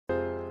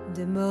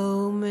The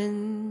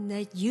moment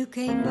that you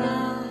came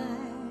by,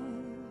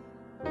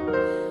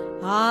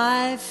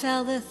 I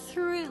felt a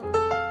thrill.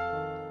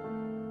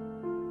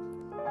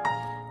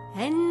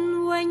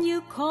 And when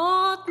you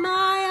caught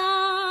my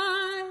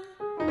eye,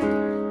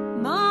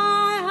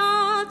 my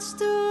heart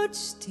stood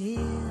still.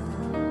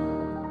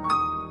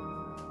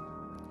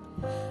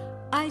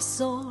 I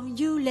saw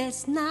you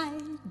last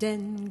night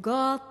and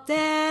got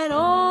that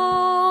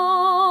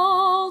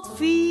old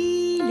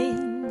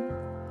feeling.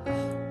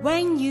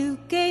 When you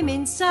came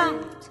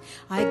inside,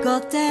 I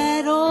got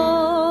that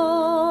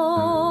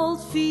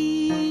old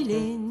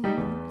feeling.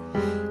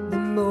 The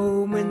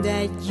moment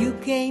that you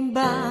came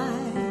by,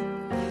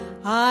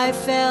 I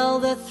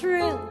felt a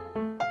thrill.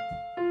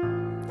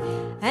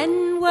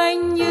 And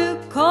when you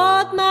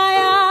caught my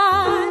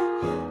eye,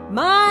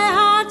 my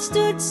heart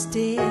stood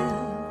still.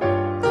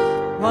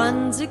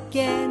 Once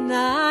again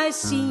I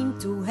seemed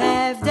to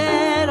have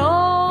that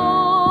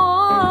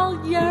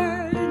old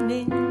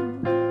yearning.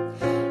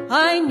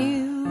 I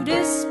knew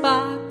the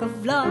spark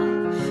of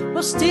love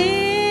was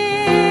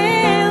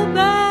still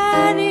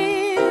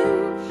burning.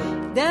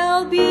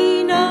 There'll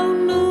be no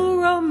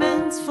new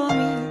romance for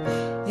me.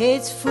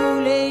 It's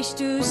foolish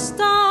to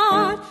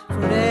start,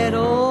 for that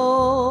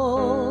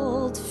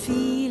old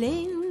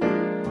feeling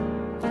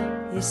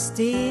is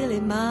still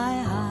in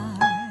my heart.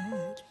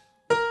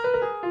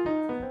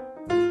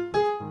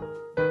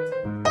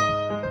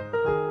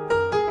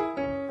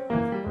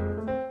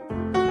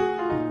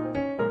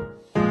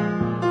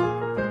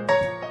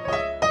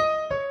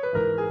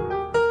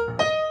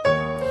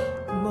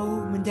 The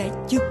moment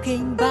that you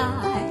came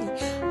by,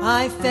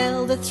 I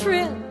felt a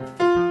thrill.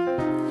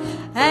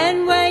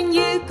 And when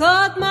you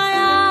caught my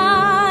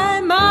eye,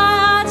 my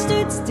heart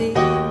stood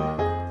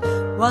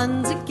still.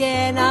 Once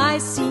again I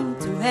seemed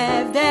to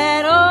have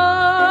that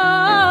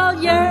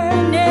old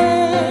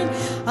yearning.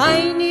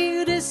 I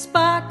knew the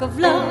spark of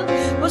love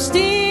was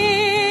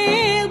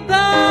still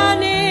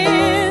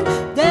burning.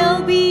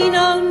 There'll be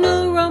no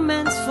new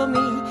romance for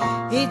me.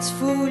 It's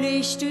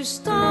foolish to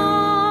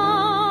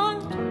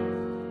start,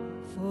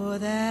 for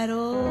that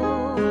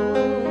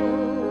old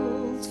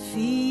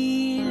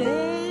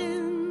feeling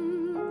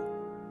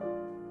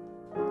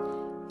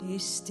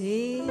is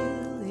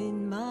still